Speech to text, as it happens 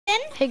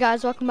Hey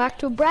guys, welcome back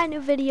to a brand new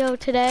video.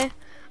 Today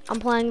I'm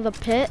playing the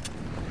pit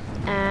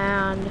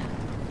and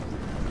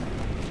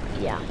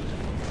yeah.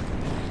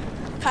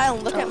 Kyle,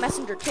 look at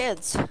Messenger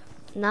Kids.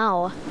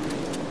 No.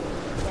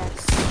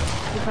 Yes.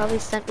 You probably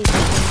sent me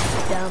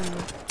something dumb.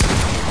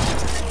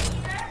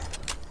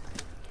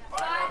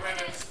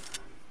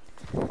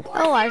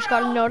 Oh, I just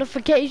got a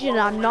notification.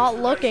 I'm not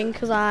looking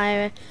because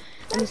I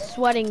am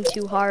sweating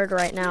too hard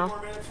right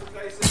now.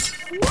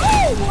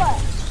 Whoa!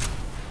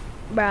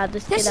 Brad,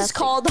 this is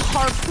called the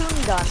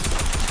harpoon gun.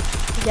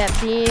 Get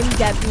beam,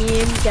 get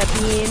beam, get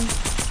beam.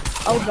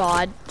 Oh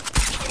god.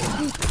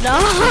 No!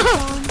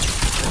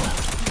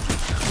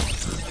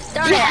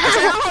 Darn it, it's a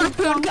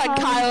harpoon gun,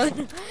 Kyle.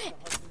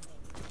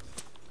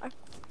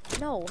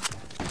 No.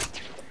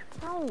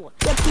 No.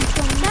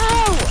 No!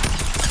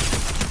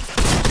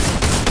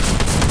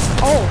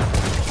 Oh.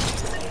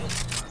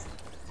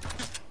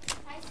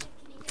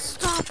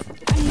 Stop.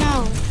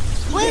 No.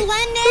 Wait,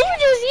 London. Who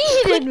just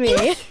yeeted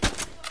me?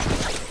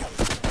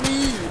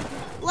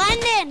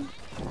 London.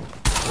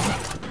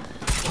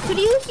 Could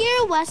you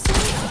hear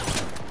Weston?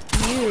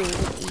 You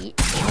eat.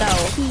 No.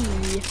 He.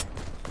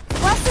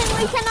 Weston,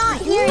 we cannot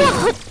hear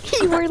you.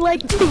 You were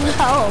like 2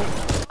 health.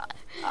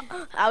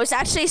 I was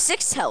actually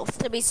 6 health,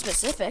 to be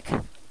specific.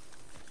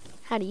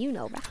 How do you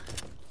know that?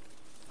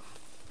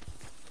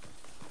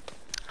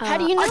 How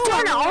do you know?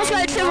 I was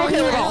going to say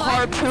with a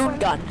harpoon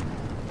gun.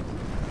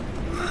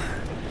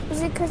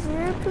 Is it because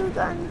you're a poo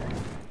gun?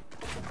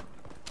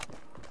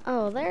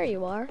 Oh, there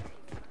you are.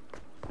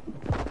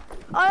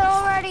 I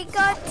already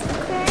got to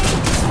crank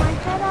my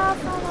head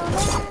off on a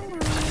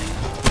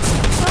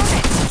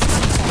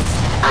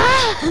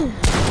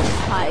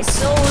I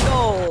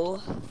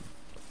solo.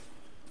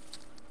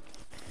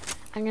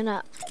 I'm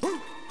gonna.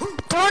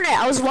 Darn it!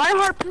 I was 1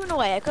 harpoon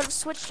away. I could have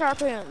switched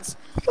harpoons.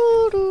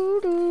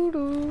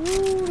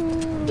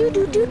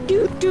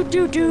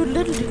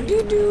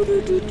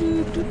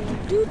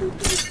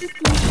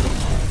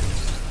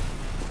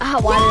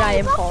 Why did I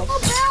impulse?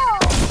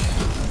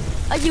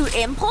 Are you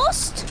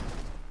impulsed?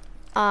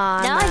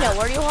 Now I know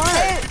where you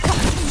are.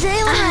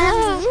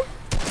 Jalen.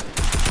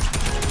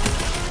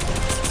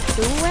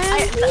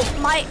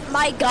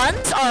 My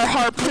guns are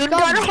harpoon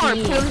gun,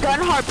 harpoon gun,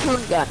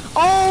 harpoon gun.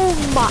 Oh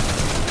my!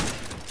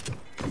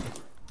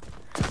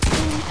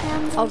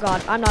 Oh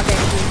god, I'm not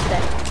getting green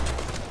today.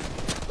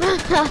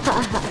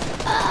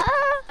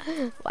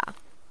 Wow.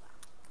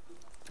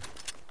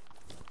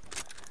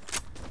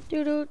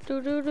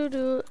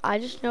 Do. I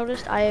just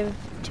noticed I have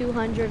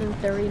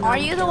 239. Are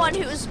you the one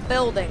who's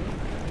building?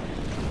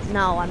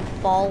 No, I'm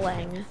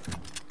falling.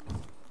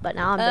 But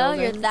now I'm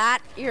building. Oh,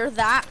 you're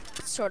that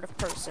sort of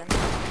person.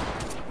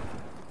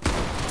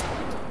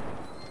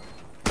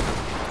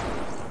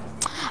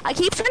 I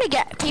keep trying to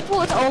get people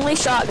with only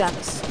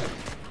shotguns.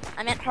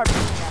 I meant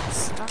harpoon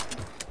guns, not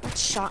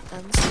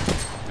shotguns.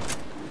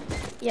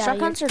 Yeah,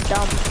 shotguns are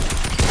dumb.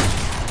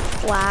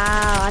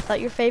 Wow, I thought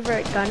your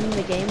favorite gun in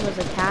the game was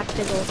a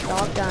tactical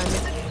shotgun.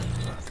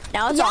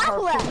 Now it's a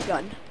harpoon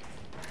gun.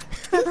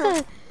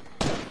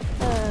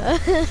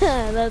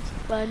 That's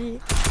funny.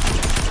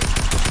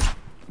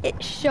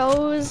 It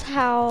shows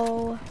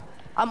how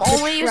I'm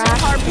only using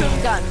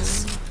harpoon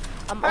guns.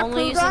 I'm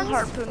only using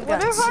harpoon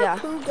guns. What are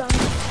harpoon guns?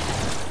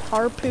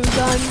 Harpoon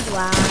guns,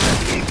 wow.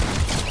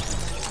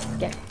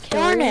 Get killed.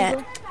 Darn it.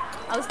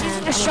 I was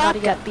using a shotgun. To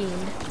get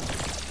beamed.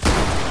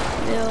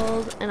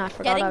 Build, and I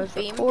forgot Getting I was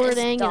beamed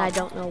recording, and I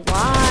don't know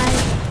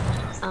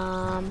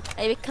why.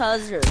 Maybe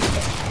because you're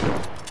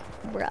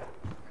bruh.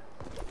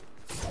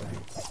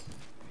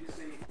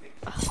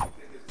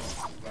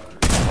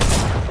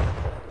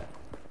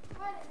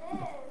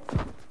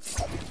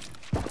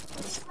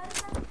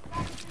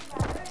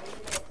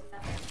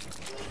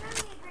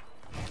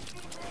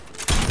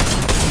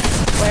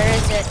 Where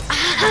is it?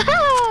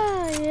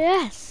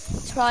 Yes.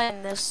 It's probably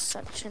in this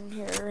section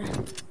here.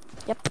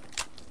 Yep.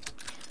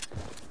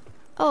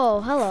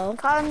 Oh, hello.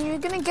 Colin, you're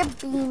gonna get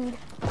beamed.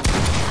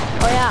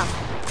 Oh yeah,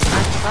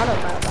 I forgot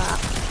about that.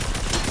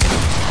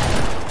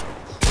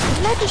 Who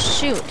did I just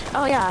shoot?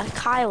 Oh yeah,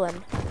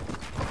 Kylan.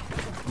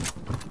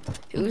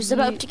 Who's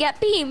about to get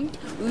beamed?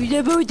 Who's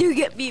about to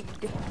get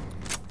beamed?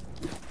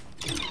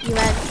 You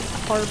meant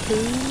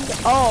harpooned?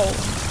 Oh,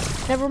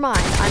 never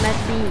mind. I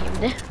meant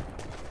beamed.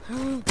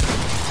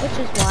 Which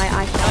is why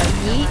I shall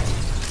yeet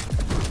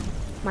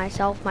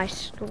myself. My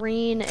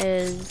screen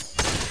is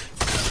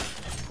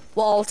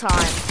wall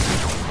time.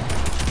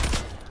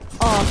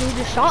 Oh, who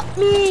just shot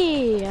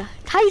me?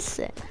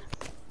 Tyson.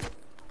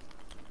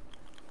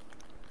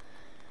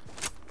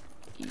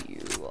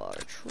 You are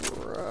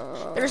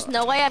true. There's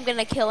no way I'm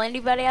gonna kill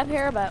anybody up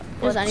here, but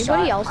does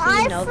anybody else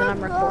even know that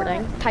I'm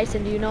recording?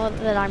 Tyson, do you know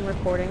that I'm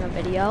recording a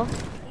video?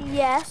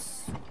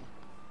 Yes.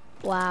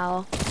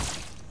 Wow.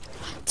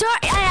 So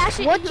I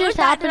actually. What just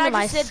happened to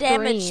my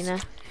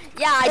screen?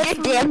 Yeah, I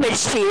did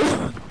damage to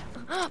you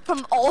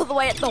from all the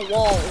way at the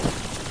wall.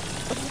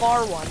 The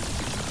far one.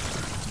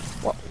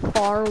 What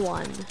far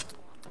one?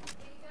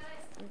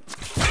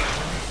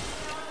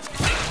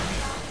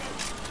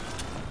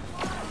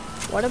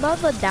 What about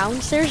the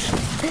downstairs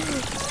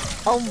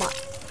Oh my.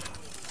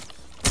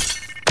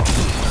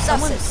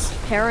 Someone's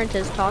parent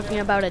is talking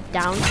about a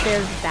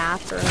downstairs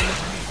bathroom.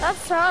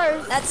 That's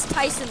ours. That's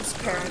Tyson's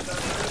parent.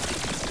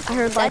 I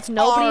heard like That's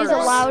nobody's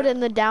ours. allowed in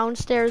the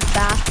downstairs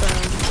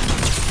bathroom.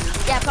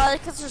 Yeah, probably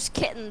because there's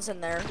kittens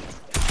in there.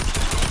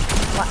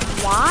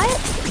 What?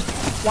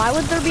 Why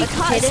would there be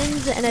Because-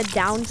 kittens in a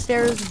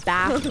downstairs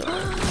bathroom?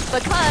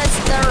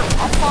 Because they're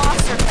a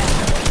foster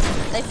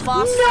family. They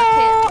foster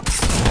No!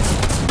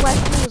 kittens.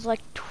 Wesley was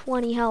like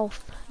 20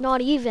 health.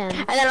 Not even.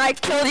 And then I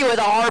killed you with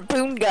a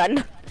harpoon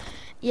gun.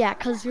 Yeah,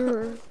 cause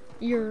you're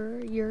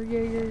trying.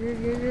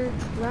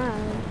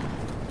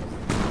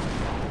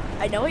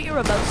 I know what you were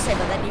about to say,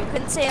 but then you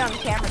couldn't say it on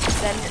camera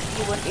because then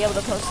you wouldn't be able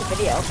to post the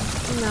video.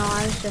 No,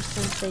 I was just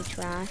gonna say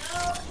trash.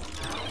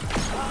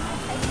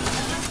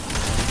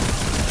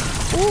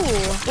 Ooh,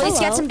 Please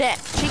get hello. some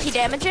cheeky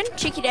damage in.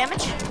 Cheeky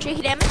damage.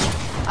 Cheeky damage.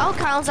 Oh,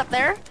 Kyle's up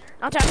there.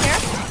 Not down here.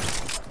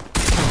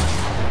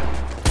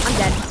 I'm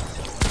dead.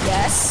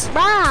 Yes.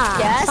 Rah!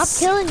 Yes. Stop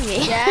killing me.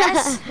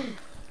 Yes.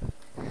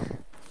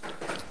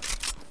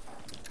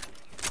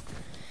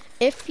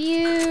 If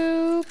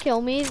you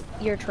kill me,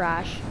 you're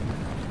trash.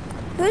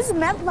 Who's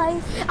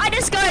MetLife? I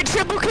just got a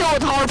triple kill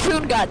with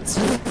harpoon guns.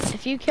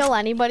 If you kill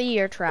anybody,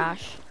 you're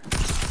trash.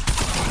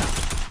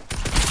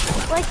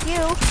 Like you.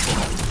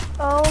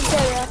 Oh,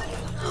 Derek.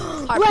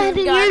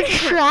 Brandon, you're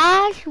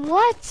trash?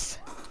 What?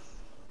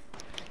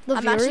 The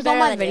I'm actually viewers on better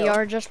my than video you.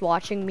 are just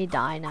watching me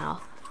die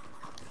now.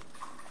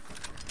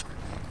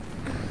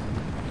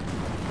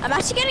 I'm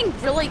actually getting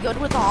really good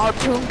with the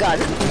harpoon gun.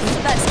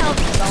 That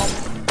sounds dumb.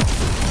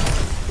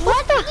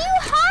 What do you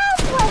have?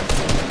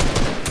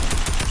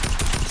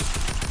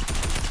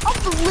 Like,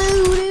 a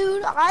blue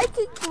dude. I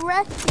can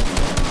correct you.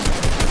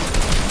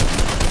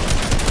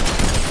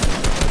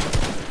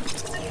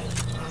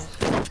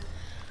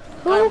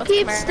 Who what's the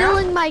keeps matter?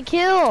 stealing my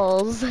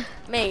kills?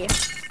 Me.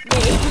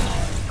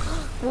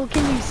 Well,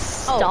 can you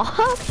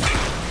stop?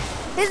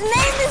 His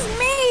name is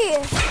me.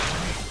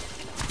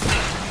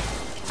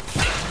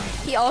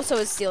 He also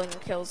is stealing your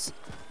kills.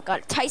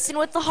 Got Tyson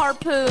with the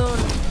harpoon.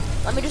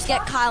 Let me just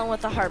get Kylan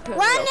with the harpoon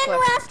real Brandon, quick.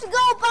 we have to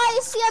go buy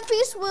a CIP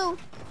swoo.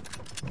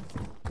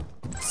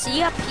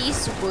 See a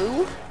piece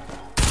woo?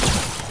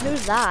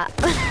 Who's that?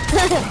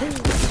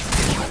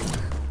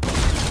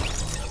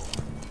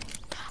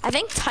 I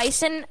think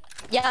Tyson.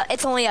 Yeah,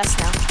 it's only us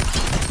now.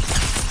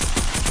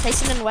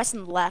 Tyson and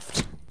Weston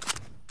left.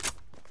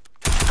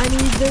 I need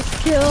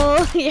this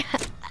kill. Yeah.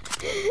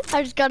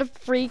 I just got a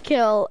free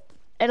kill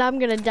and I'm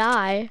gonna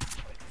die.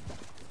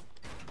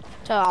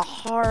 To a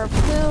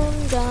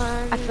harpoon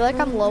gun. I feel like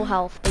I'm low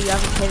health, but you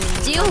haven't hit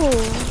me. Do you?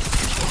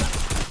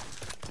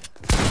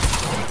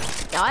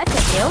 No, I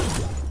picked you.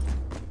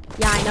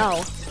 Yeah, I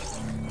know.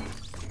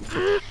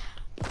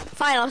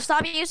 Fine, I'll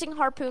stop using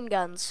harpoon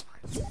guns.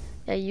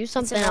 Yeah, use It's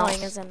something annoying,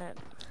 else. isn't it?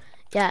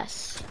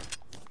 Yes.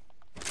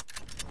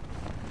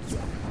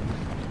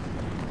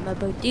 I'm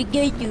about to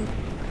get you.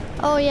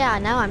 Oh yeah,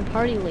 now I'm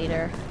party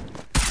leader.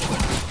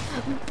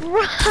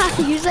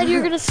 Bruh, you said you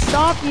were gonna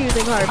stop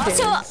using harpoons.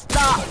 Also,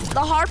 the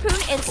harpoon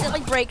instantly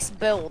breaks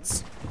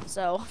builds.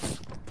 So.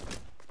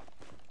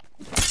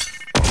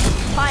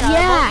 Fine, I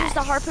won't use the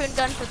Yes. harpoon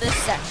gun for this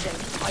section.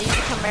 I'll use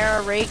the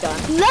Chimera ray gun.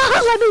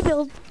 No, let me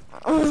build.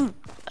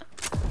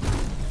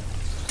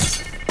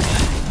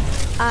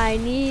 I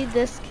need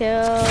this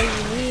kill.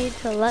 You need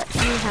to let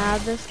me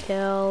have this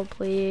kill,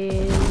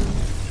 please.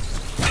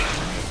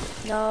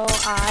 No,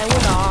 I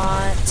will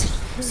not.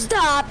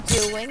 Stop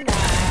doing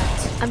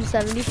that. I'm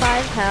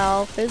 75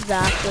 health,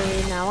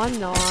 exactly. Now I'm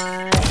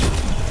not.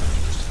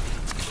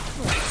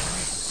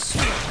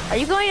 Are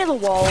you going to the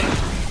wall?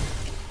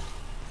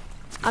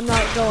 I'm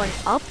not going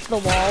up the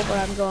wall, but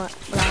I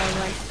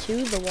went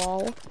to the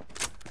wall.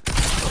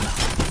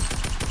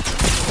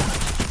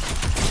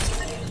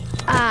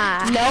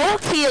 Ah. No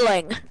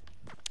healing.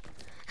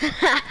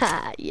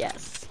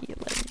 Yes,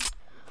 healing.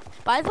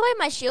 By the way,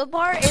 my shield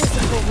bar is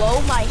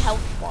below my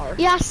health bar.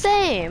 Yeah,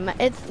 same.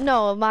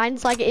 No,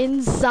 mine's like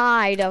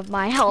inside of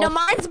my health. No,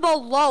 mine's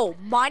below.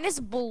 Mine is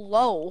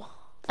below.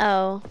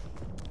 Oh.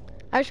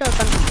 I showed up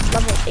on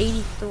level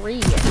 83.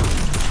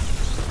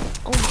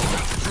 Oh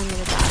my, I'm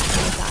gonna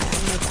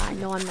die.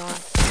 No, I'm not.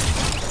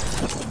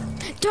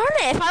 Darn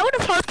it, if I would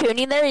have harpooned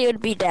you there, you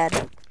would be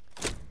dead.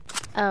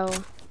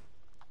 Oh.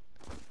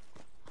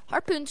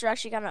 Harpoons are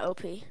actually kind of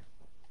OP.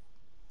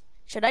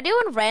 Should I do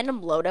a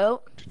random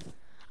loadout?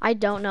 I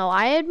don't know.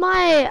 I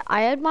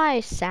had my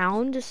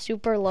sound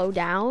super low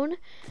down,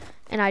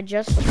 and I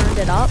just turned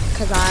it up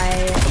because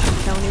I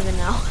don't even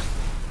know.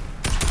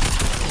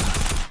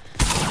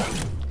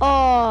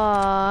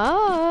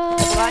 Oh,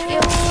 Got you.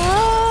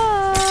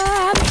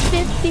 I'm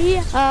 50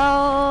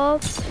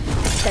 health.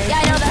 Thank Yeah,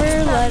 I know, you that's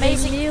for letting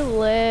amazing. me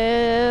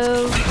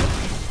live.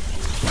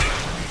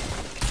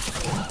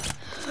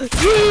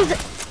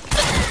 Jesus.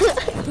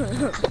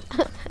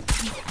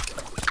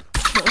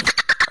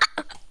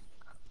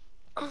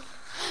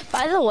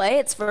 By the way,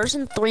 it's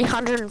version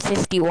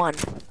 351.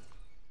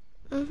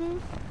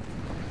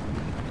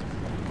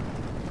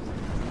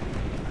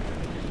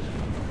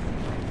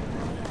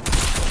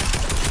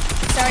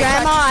 Sorry,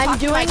 Grandma, Chuck, I'm talk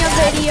to my doing a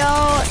dad. video.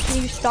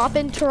 Can you stop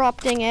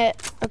interrupting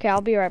it? Okay,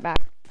 I'll be right back.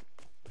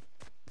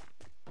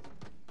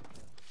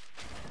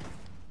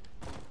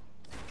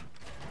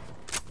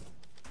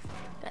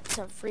 Got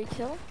some free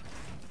kill.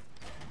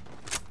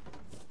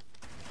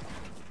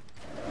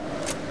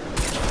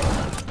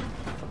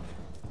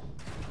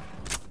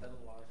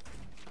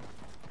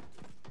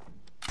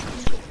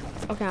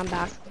 Okay, I'm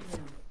back.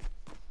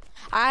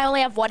 I only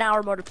have 1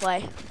 hour more to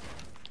play.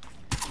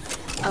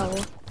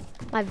 Oh,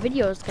 my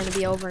video is gonna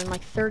be over in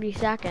like 30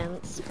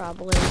 seconds,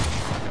 probably.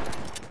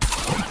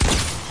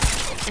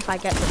 If I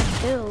get the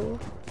kill.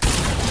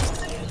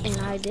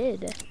 And I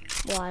did.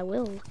 Well, I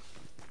will.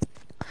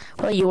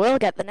 Well, you will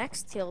get the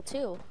next kill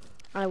too.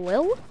 I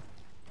will?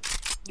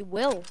 You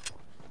will.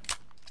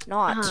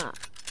 Not.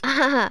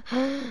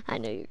 I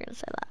knew you were gonna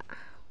say that.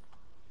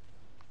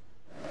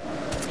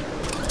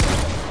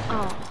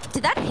 Oh,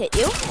 Did that hit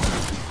you?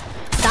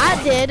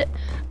 that did.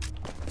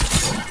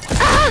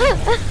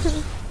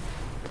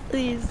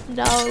 Please,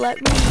 no, let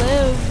me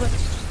live.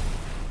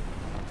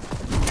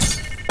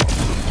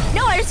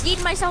 No, I just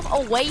yeeted myself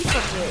away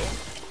from you.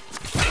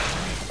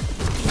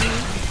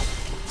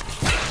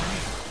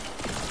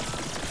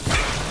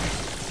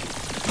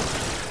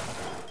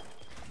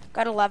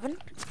 Got 11. You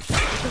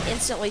can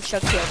instantly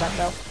chug heal that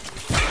though.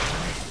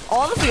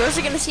 All the viewers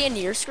are gonna see in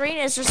your screen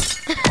is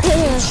just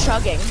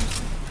chugging.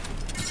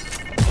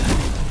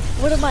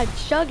 What am I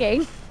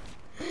chugging?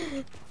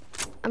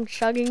 I'm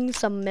chugging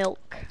some milk.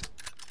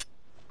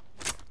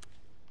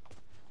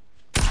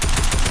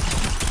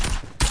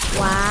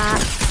 Wow.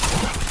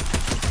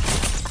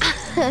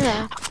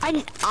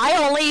 I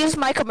only use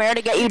my Chimera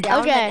to get you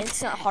down. Okay. And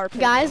instant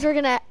harpoon. Guys, we're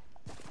gonna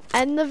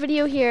end the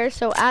video here.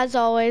 So as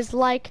always,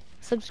 like,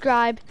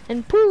 subscribe,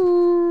 and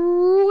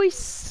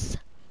peace.